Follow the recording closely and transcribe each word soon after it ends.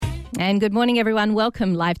And good morning, everyone.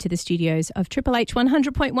 Welcome live to the studios of Triple H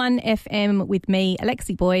 100.1 FM with me,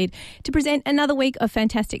 Alexi Boyd, to present another week of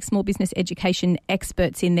fantastic small business education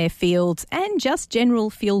experts in their fields and just general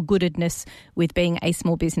feel-goodedness with being a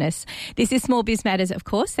small business. This is Small Biz Matters, of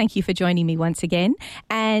course. Thank you for joining me once again.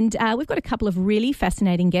 And we've got a couple of really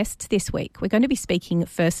fascinating guests this week. We're going to be speaking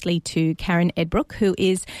firstly to Karen Edbrook, who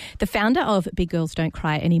is the founder of Big Girls Don't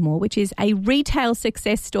Cry Anymore, which is a retail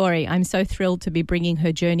success story. I'm so thrilled to be bringing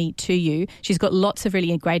her journey to you. She's got lots of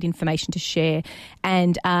really great information to share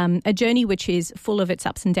and a journey which is full of its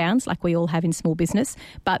ups and downs, like we all have in small business,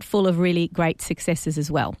 but full of really great successes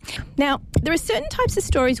as well. Now, there are certain types of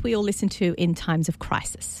stories we all listen to in times of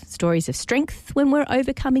crisis. Stories of strength when we're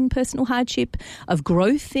overcoming personal hardship, of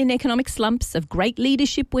growth in economic slumps, of great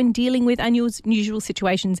leadership when dealing with unusual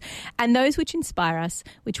situations, and those which inspire us,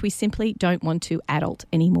 which we simply don't want to adult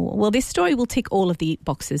anymore. Well, this story will tick all of the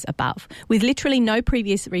boxes above. With literally no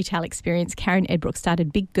previous retail experience, Karen Edbrook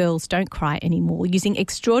started Big Girls Don't Cry Anymore using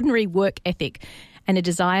extraordinary work ethic and a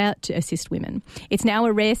desire to assist women. It's now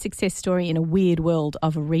a rare success story in a weird world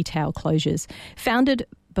of retail closures. Founded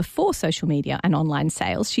before social media and online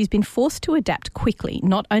sales, she's been forced to adapt quickly,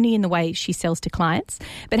 not only in the way she sells to clients,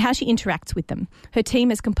 but how she interacts with them. Her team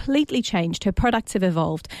has completely changed, her products have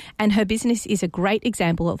evolved, and her business is a great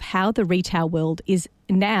example of how the retail world is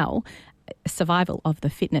now survival of the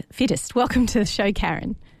fittest. Welcome to the show,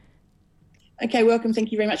 Karen. Okay, welcome.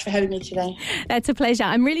 Thank you very much for having me today. That's a pleasure.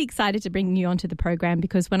 I'm really excited to bring you onto the program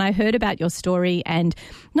because when I heard about your story and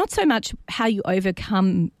not so much how you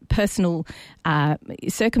overcome personal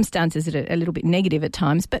circumstances that are a little bit negative at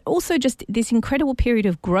times, but also just this incredible period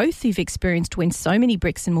of growth you've experienced when so many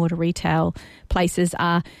bricks and mortar retail places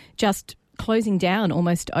are just closing down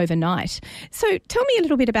almost overnight. So tell me a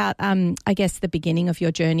little bit about, I guess, the beginning of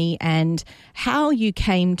your journey and how you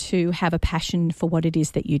came to have a passion for what it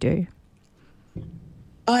is that you do.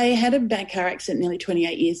 I had a bad car accident nearly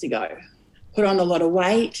 28 years ago, put on a lot of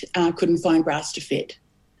weight, couldn't find bras to fit.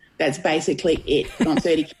 That's basically it, put on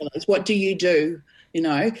 30 kilos. What do you do,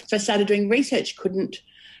 So I started doing research, couldn't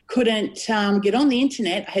get on the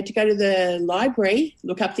internet. I had to go to the library,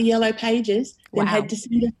 look up the yellow pages, then had to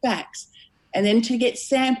send a fax. And then to get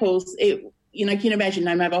samples, can you imagine,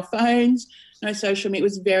 no mobile phones, no social media, it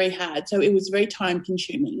was very hard. So it was very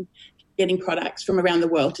time-consuming getting products from around the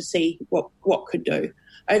world to see what could do.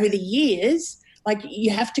 Over the years,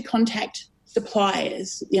 you have to contact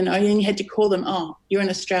suppliers, and you had to call them, you're in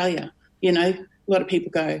Australia, a lot of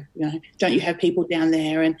people go, don't you have people down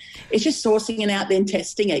there? And it's just sourcing it out, then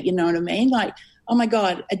testing it, you know what I mean? Like, oh, my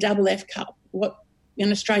God, a double F cup. What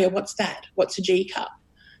in Australia, what's that? What's a G cup?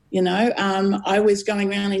 I was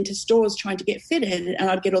going around into stores trying to get fitted and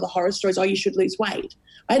I'd get all the horror stories, you should lose weight.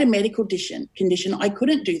 I had a medical condition. I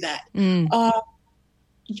couldn't do that.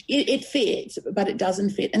 It fits, but it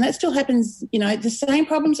doesn't fit. And that still happens, the same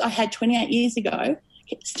problems I had 28 years ago,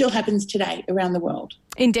 it still happens today around the world.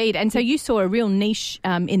 Indeed. And so you saw a real niche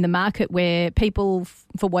in the market where people,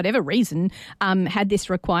 for whatever reason, had this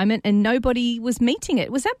requirement and nobody was meeting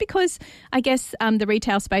it. Was that because, I guess, the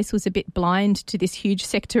retail space was a bit blind to this huge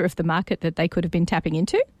sector of the market that they could have been tapping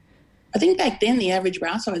into? I think back then the average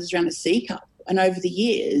bra size was around a C cup. And over the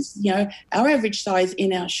years, our average size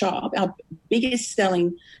in our shop, our biggest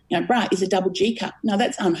selling, bra is a double G cup. Now,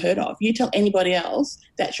 that's unheard of. You tell anybody else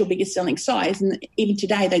that's your biggest selling size, and even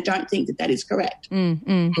today they don't think that is correct.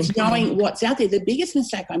 Because knowing what's out there, the biggest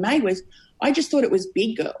mistake I made was I just thought it was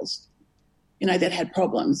big girls, that had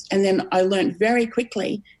problems. And then I learned very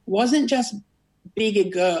quickly it wasn't just bigger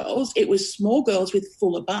girls, it was small girls with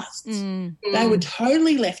fuller busts. They were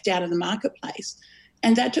totally left out of the marketplace.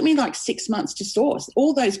 And that took me 6 months to source.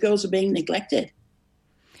 All those girls are being neglected.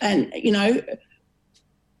 And,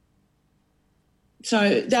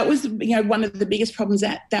 so that was, one of the biggest problems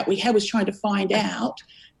that we had was trying to find out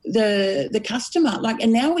the customer.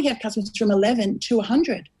 And now we have customers from 11 to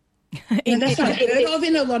 100. That's not heard of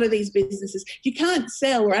in a lot of these businesses. You can't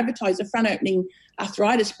sell or advertise a front opening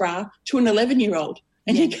arthritis bra to an 11-year-old.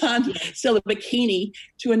 And you can't sell a bikini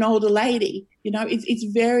to an older lady. It's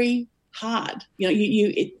very hard.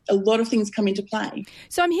 A lot of things come into play.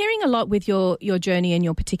 So I'm hearing a lot with your journey and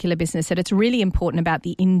your particular business that it's really important about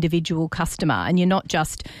the individual customer, and you're not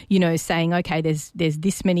just, saying, okay, there's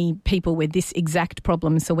this many people with this exact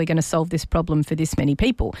problem, so we're going to solve this problem for this many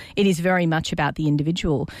people. It is very much about the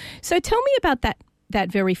individual. So tell me about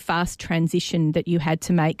that very fast transition that you had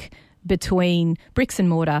to make between bricks and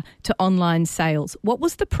mortar to online sales. What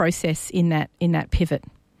was the process in that pivot?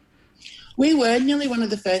 We were nearly one of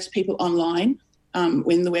the first people online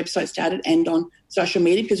when the website started and on social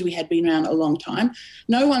media because we had been around a long time.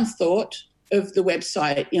 No one thought of the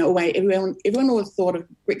website, everyone would have thought of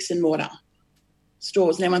bricks and mortar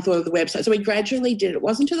stores and everyone thought of the website. So we gradually did it. It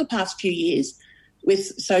wasn't until the past few years with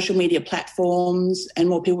social media platforms and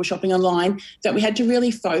more people shopping online that we had to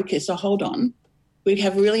really focus. So hold on, we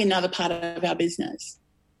have really another part of our business.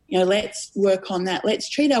 Let's work on that. Let's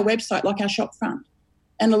treat our website like our shop front.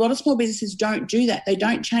 And a lot of small businesses don't do that. They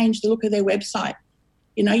don't change the look of their website.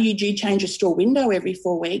 You do change a store window every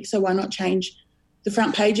 4 weeks, so why not change the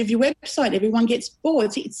front page of your website? Everyone gets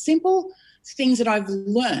bored. It's simple things that I've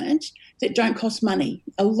learned that don't cost money.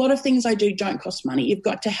 A lot of things I do don't cost money. You've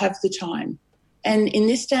got to have the time. And in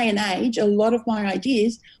this day and age, a lot of my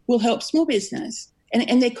ideas will help small business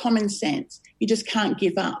and they're common sense. You just can't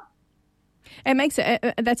give up. It makes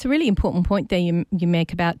that's a really important point there you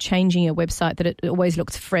make about changing your website, that it always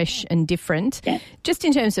looks fresh and different. Yeah. Just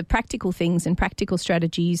in terms of practical things and practical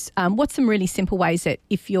strategies, what's some really simple ways that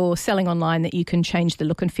if you're selling online that you can change the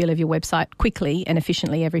look and feel of your website quickly and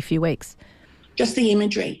efficiently every few weeks? Just the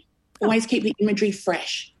imagery. Always keep the imagery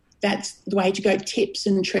fresh. That's the way to go. Tips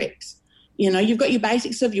and tricks. You've got your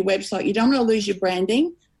basics of your website. You don't want to lose your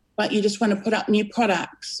branding, but you just want to put up new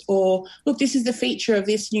products, or look, this is the feature of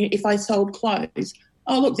this new, if I sold clothes,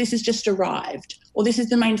 oh, look, this has just arrived, or this is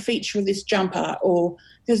the main feature of this jumper, or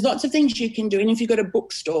there's lots of things you can do. And if you've got a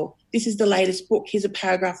bookstore, this is the latest book, here's a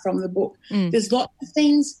paragraph from the book. There's lots of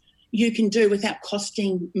things you can do without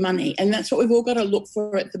costing money. And that's what we've all got to look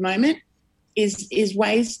for at the moment is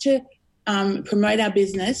ways to promote our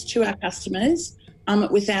business to our customers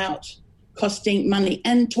without costing money,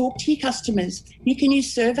 and talk to your customers. You can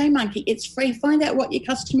use SurveyMonkey. It's free. Find out what your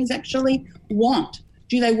customers actually want.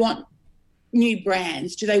 Do they want new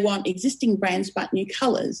brands? Do they want existing brands but new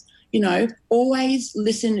colours? Always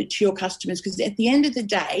listen to your customers, because at the end of the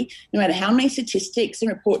day, no matter how many statistics and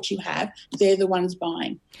reports you have, they're the ones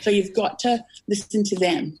buying. So you've got to listen to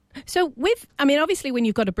them. So obviously when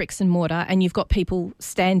you've got a bricks and mortar and you've got people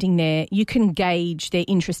standing there, you can gauge their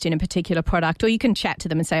interest in a particular product, or you can chat to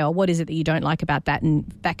them and say, oh, what is it that you don't like about that? And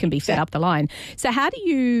that can be fed up the line. So how do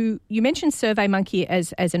you mentioned SurveyMonkey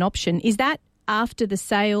as an option. Is that after the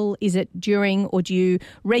sale? Is it during, or do you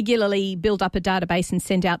regularly build up a database and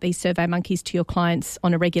send out these SurveyMonkeys to your clients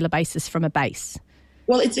on a regular basis from a base?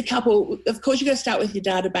 Well, it's a couple. Of course, you've got to start with your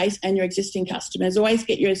database and your existing customers. Always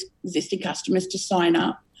get your existing customers to sign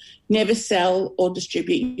up. Never sell or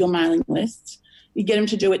distribute your mailing lists. You get them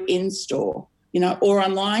to do it in-store, or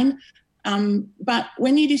online. But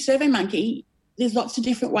when you do SurveyMonkey, there's lots of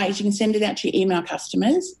different ways. You can send it out to your email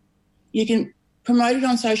customers. You can promote it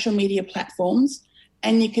on social media platforms,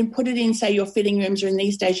 and you can put it in, say, your fitting rooms, or in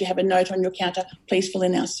these days you have a note on your counter, please fill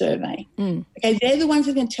in our survey. Okay, they're the ones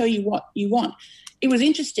that are going to tell you what you want. It was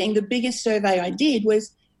interesting. The biggest survey I did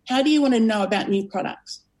was, how do you want to know about new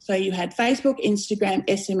products? So you had Facebook, Instagram,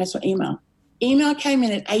 SMS, or email. Email came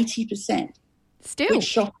in at 80%. Still? Which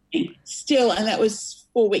shocked me. Still, and that was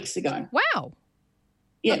 4 weeks ago. Wow.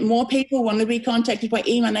 Yeah, more people want to be contacted by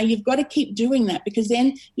email. Now, you've got to keep doing that, because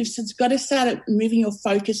then you've got to start moving your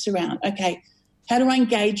focus around. Okay, how do I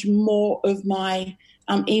engage more of my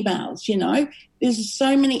emails? There's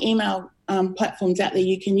so many email platforms out there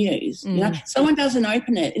you can use. Someone doesn't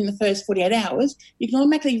open it in the first 48 hours, you can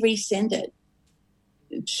automatically resend it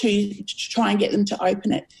to try and get them to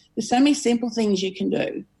open it. There's so many simple things you can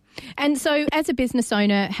do. And so as a business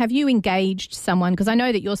owner, have you engaged someone? Because I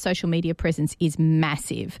know that your social media presence is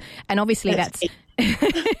massive, and obviously that's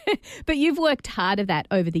but you've worked hard at that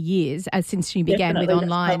over the years since you began with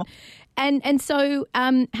online. And so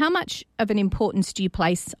how much of an importance do you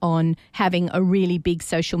place on having a really big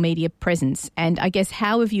social media presence? And I guess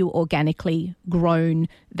how have you organically grown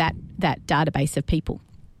that database of people?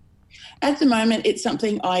 At the moment, it's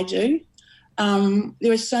something I do.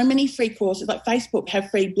 There are so many free courses, like Facebook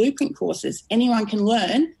have free blueprint courses. Anyone can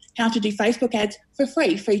learn how to do Facebook ads for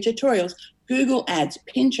free tutorials, Google ads,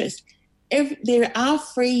 Pinterest. There are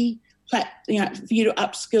free, for you to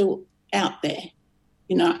upskill out there.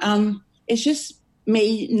 It's just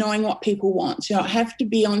me knowing what people want. I have to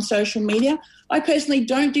be on social media. I personally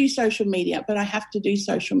don't do social media, but I have to do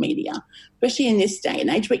social media, especially in this day and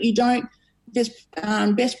age. But you don't. There's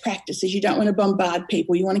best practices. You don't want to bombard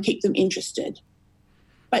people. You want to keep them interested.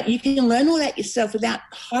 But you can learn all that yourself without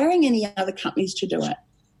hiring any other companies to do it.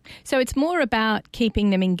 So it's more about keeping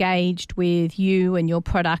them engaged with you and your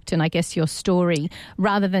product and I guess your story,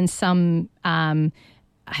 rather than some,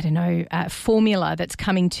 formula that's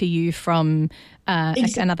coming to you from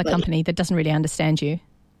another company that doesn't really understand you.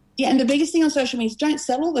 Yeah, and the biggest thing on social media is don't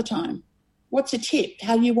sell all the time. What's a tip?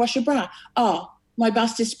 How do you wash a bra? Oh, my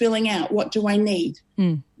bust is spilling out. What do I need?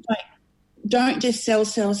 don't just sell.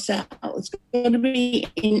 It's got to be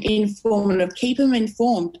informative. Keep them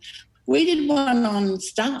informed. We did one on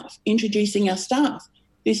staff, introducing our staff.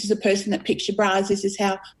 This is a person that picks your bras. This is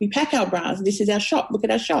how we pack our bras. This is our shop. Look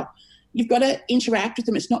at our shop. You've got to interact with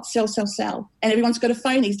them. It's not sell. And everyone's got a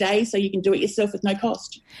phone these days, so you can do it yourself with no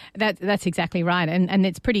cost. That's exactly right. And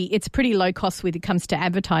it's pretty low cost when it comes to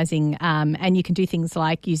advertising. And you can do things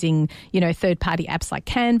like using, third-party apps like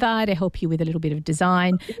Canva to help you with a little bit of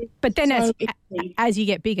design. But then as you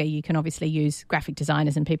get bigger, you can obviously use graphic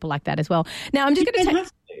designers and people like that as well. Now, I'm just going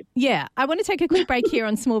to I want to take a quick break here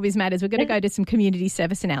on Small Biz Matters. We're going to go to some community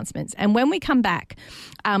service announcements. And when we come back,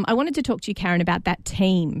 I wanted to talk to you, Karen, about that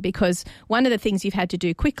team, because one of the things you've had to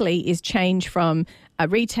do quickly is change from a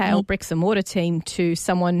retail bricks and mortar team to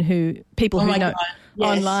people who know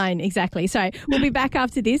online. Exactly. So we'll be back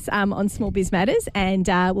after this on Small Biz Matters, and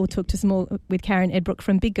we'll talk to some more with Karen Edbrook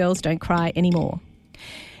from Big Girls Don't Cry Anymore.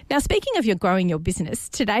 Now, speaking of growing your business,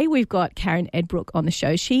 today we've got Karen Edbrook on the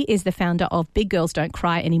show. She is the founder of Big Girls Don't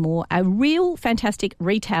Cry Anymore, a real fantastic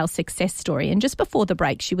retail success story. And just before the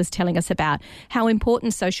break, she was telling us about how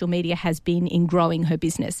important social media has been in growing her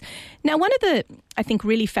business. Now, one of the, I think,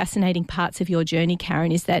 really fascinating parts of your journey,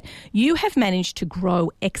 Karen, is that you have managed to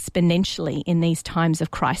grow exponentially in these times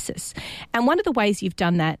of crisis. And one of the ways you've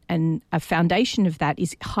done that, and a foundation of that,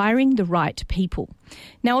 is hiring the right people.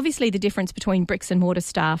 Now, obviously, the difference between bricks and mortar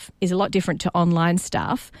staff is a lot different to online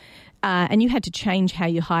staff, and you had to change how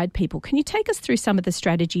you hired people. Can you take us through some of the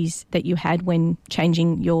strategies that you had when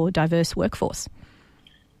changing your diverse workforce?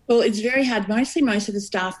 Well, it's very hard. Most of the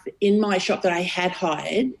staff in my shop that I had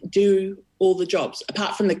hired do all the jobs,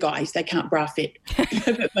 apart from the guys. They can't bra fit.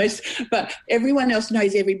 but everyone else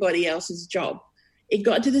knows everybody else's job. It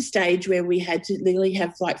got to the stage where we had to literally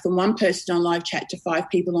have, from one person on live chat to 5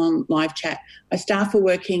 people on live chat. My staff were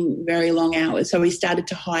working very long hours, so we started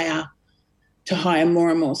to hire more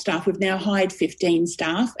and more staff. We've now hired 15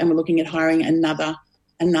 staff, and we're looking at hiring another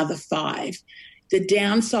 5. The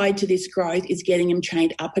downside to this growth is getting them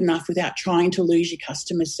trained up enough without trying to lose your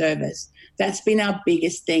customer service. That's been our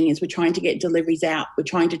biggest thing, is we're trying to get deliveries out. We're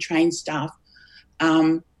trying to train staff.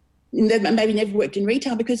 Maybe never worked in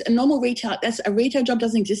retail, because a retail job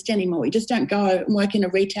doesn't exist anymore. You just don't go and work in a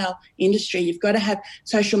retail industry. You've got to have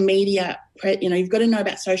social media, you've got to know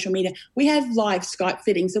about social media. We have live Skype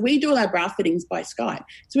fittings. So we do all our bra fittings by Skype.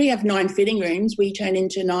 So we have 9 fitting rooms. We turn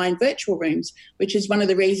into 9 virtual rooms, which is one of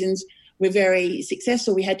the reasons we're very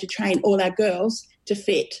successful. We had to train all our girls to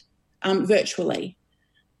fit virtually.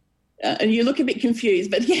 And you look a bit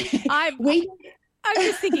confused, but I'm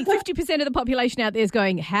just thinking 50% of the population out there is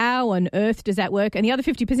going, how on earth does that work? And the other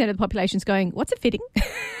 50% of the population is going, what's a fitting?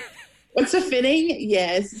 What's a fitting?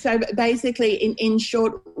 Yes. So basically, in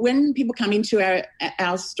short, when people come into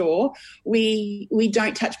our store, we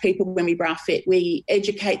don't touch people when we bra fit. We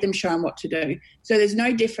educate them, show them what to do. So there's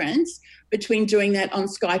no difference between doing that on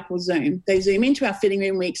Skype or Zoom. They Zoom into our fitting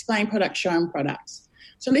room, we explain products, show them products.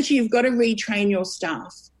 So literally, you've got to retrain your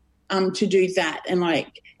staff to do that,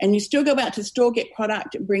 and you still go out to the store, get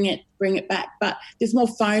product, bring it back. But there's more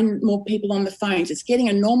people on the phones. It's getting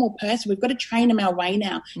a normal person. We've got to train them our way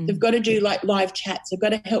now. They've got to do live chats. They've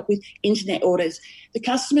got to help with internet orders. The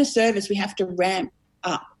customer service we have to ramp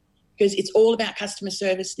up, because it's all about customer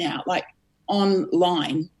service now,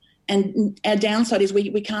 online. And our downside is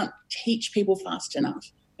we can't teach people fast enough.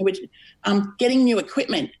 Getting new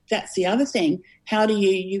equipment, that's the other thing. How do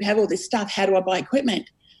you have all this stuff? How do I buy equipment?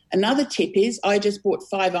 Another tip is I just bought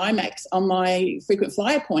 5 iMacs on my frequent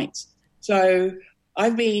flyer points. So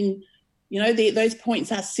I've been, those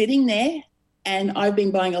points are sitting there, and I've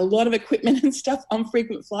been buying a lot of equipment and stuff on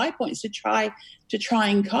frequent flyer points to try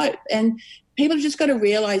and cope. And people have just got to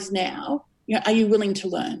realise now, are you willing to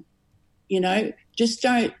learn? Just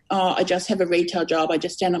don't, I just have a retail job. I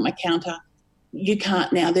just stand on my counter. You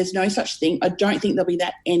can't now. There's no such thing. I don't think there'll be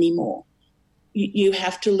that anymore. You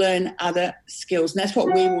have to learn other skills, and that's what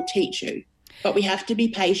we will teach you. But we have to be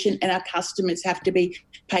patient, and our customers have to be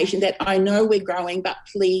patient. That I know we're growing, but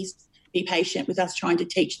please be patient with us trying to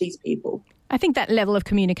teach these people. I think that level of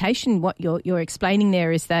communication, what you're explaining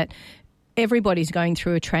there, is that everybody's going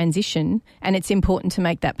through a transition, and it's important to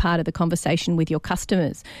make that part of the conversation with your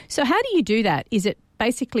customers. So how do you do that? Is it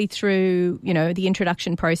basically through, the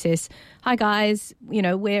introduction process? Hi guys,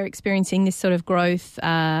 we're experiencing this sort of growth.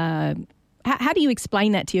 How do you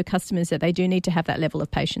explain that to your customers, that they do need to have that level of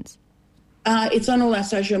patience? It's on all our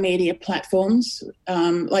social media platforms.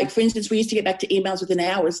 For instance, we used to get back to emails within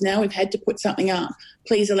hours. Now we've had to put something up.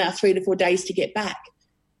 Please allow 3 to 4 days to get back.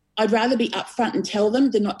 I'd rather be upfront and tell them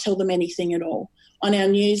than not tell them anything at all. on our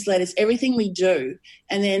newsletters, everything we do.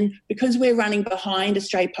 And then because we're running behind,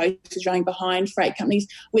 Australia Post is running behind freight companies,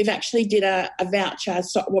 we've actually did a voucher,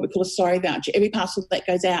 what we call a sorry voucher. Every parcel that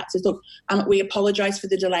goes out says, look, we apologise for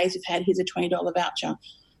the delays we've had. Here's a $20 voucher.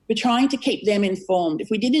 We're trying to keep them informed. If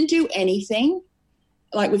we didn't do anything,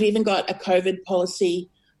 like we've even got a COVID policy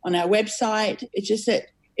on our website, it's just that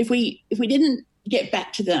if we didn't get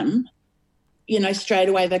back to them, straight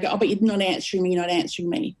away, they go, oh, but you're not answering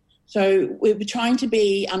me. So we're trying to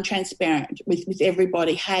be transparent with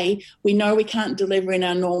everybody. Hey, we know we can't deliver in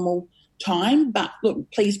our normal time, but look,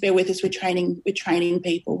 please bear with us. We're training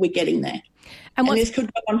people. We're getting there. And this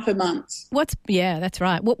could go on for months. That's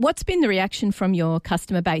right. What's been the reaction from your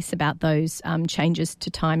customer base about those changes to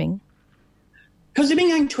timing? Because we've been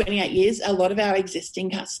going 28 years, a lot of our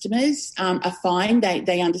existing customers are fine.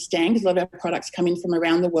 They understand because a lot of our products come in from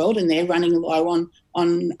around the world and they're running low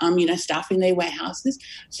on staff in their warehouses.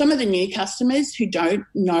 Some of the new customers who don't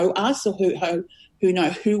know us or who know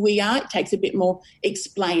who we are, it takes a bit more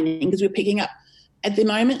explaining because we're picking up, at the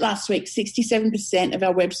moment last week, 67% of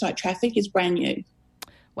our website traffic is brand new.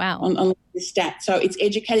 Wow. On the stat. So it's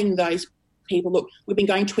educating those people. Look, we've been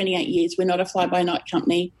going 28 years. We're not a fly-by-night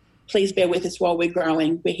company. Please bear with us while we're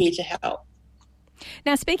growing. We're here to help.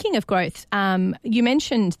 Now, speaking of growth, you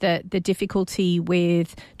mentioned the difficulty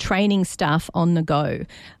with training staff on the go.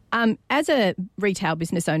 As a retail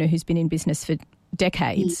business owner who's been in business for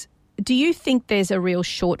decades, do you think there's a real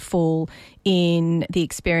shortfall in the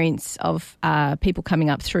experience of people coming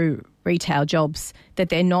up through retail jobs that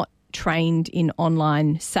they're not trained in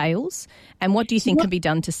online sales? And what do you think can be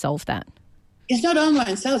done to solve that? It's not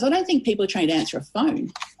online sales. I don't think people are trained to answer a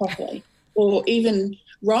phone properly or even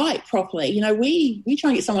write properly. We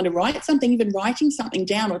try and get someone to write something, even writing something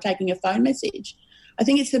down or taking a phone message. I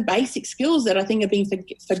think it's the basic skills that I think are being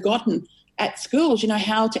forgotten at schools,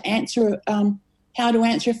 how to answer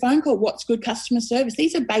a phone call, what's good customer service.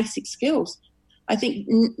 These are basic skills. I think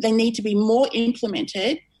they need to be more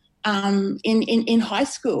implemented in high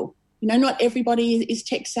school. Not everybody is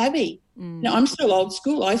tech savvy. I'm still old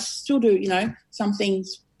school. I still do, some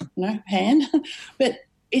things, hand. But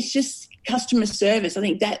it's just customer service. I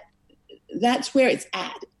think that's where it's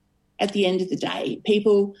at the end of the day.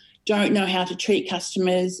 People don't know how to treat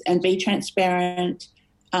customers and be transparent,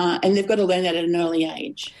 and they've got to learn that at an early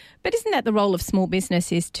age. But isn't that the role of small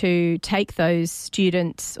business, is to take those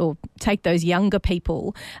students or take those younger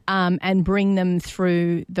people and bring them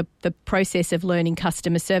through the process of learning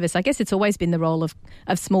customer service? I guess it's always been the role of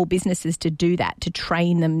small businesses to do that, to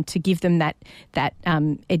train them, to give them that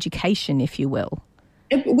education, if you will.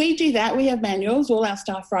 We do that. We have manuals. All our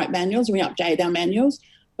staff write manuals. We update our manuals.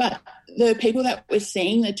 But the people that we're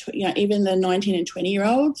seeing, even the 19 and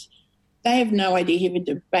 20-year-olds, they have no idea even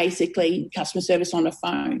to basically customer service on a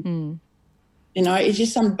phone. It's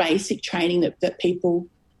just some basic training that people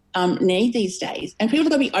need these days. And people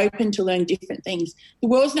have got to be open to learn different things. The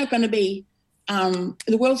world's not going to be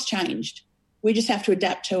the world's changed. We just have to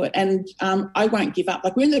adapt to it. And I won't give up.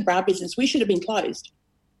 Like, we're in the bra business. We should have been closed,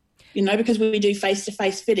 because we do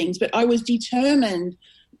face-to-face fittings. But I was determined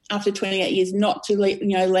after 28 years not to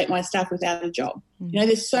let my staff without a job.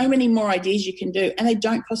 There's so many more ideas you can do, and they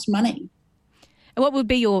don't cost money. And what would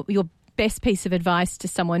be your best piece of advice to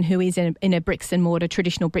someone who is in a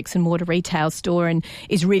traditional bricks and mortar retail store and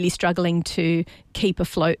is really struggling to keep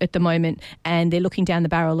afloat at the moment, and they're looking down the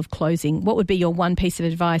barrel of closing? What would be your one piece of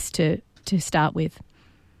advice to start with?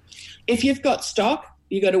 If you've got stock,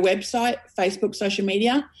 you've got a website, Facebook, social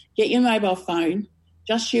media, get your mobile phone,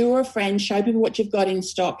 just you or a friend, show people what you've got in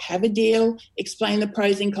stock, have a deal, explain the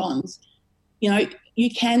pros and cons. You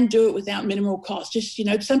can do it without minimal cost. Just,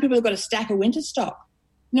 some people have got a stack of winter stock.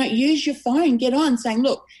 Use your phone, get on saying,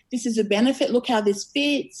 look, this is a benefit. Look how this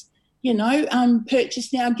fits.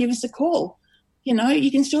 Purchase now, give us a call.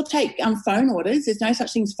 You can still take phone orders. There's no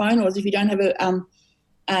such thing as phone orders if you don't have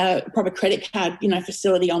a proper credit card,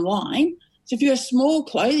 facility online. So if you're a small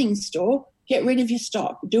clothing store, get rid of your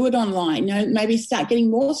stock. Do it online. Maybe start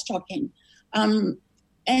getting more stock in.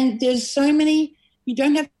 And there's so many. You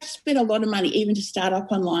don't have to spend a lot of money even to start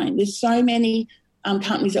up online. There's so many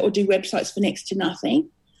companies that will do websites for next to nothing.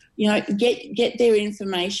 Get their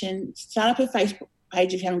information. Start up a Facebook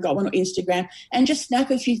page if you haven't got one, or Instagram, and just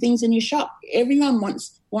snap a few things in your shop. Everyone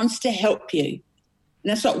wants to help you.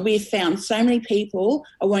 And that's what we've found. So many people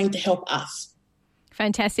are wanting to help us.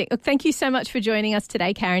 Fantastic. Look, thank you so much for joining us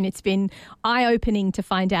today, Karen. It's been eye-opening to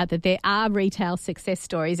find out that there are retail success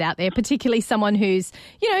stories out there, particularly someone who's,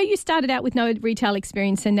 you started out with no retail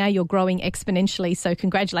experience and now you're growing exponentially. So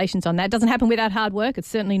congratulations on that. It doesn't happen without hard work. It's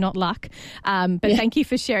certainly not luck. But thank you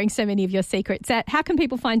for sharing so many of your secrets. How can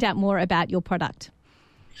people find out more about your product?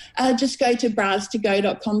 Just go to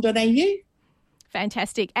bras2go.com.au.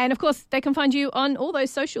 Fantastic. And, of course, they can find you on all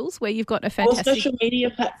those socials where you've got a fantastic... All social media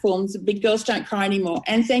platforms. Big Girls Don't Cry Anymore.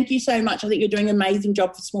 And thank you so much. I think you're doing an amazing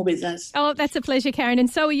job for small business. Oh, that's a pleasure, Karen. And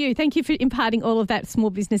so are you. Thank you for imparting all of that small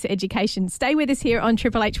business education. Stay with us here on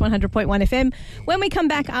Triple H 100.1 FM. When we come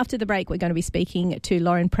back after the break, we're going to be speaking to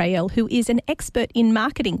Lauren Prayel, who is an expert in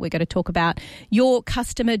marketing. We're going to talk about your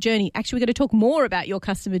customer journey. Actually, we're going to talk more about your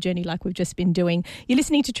customer journey like we've just been doing. You're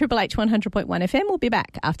listening to Triple H 100.1 FM. We'll be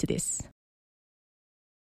back after this.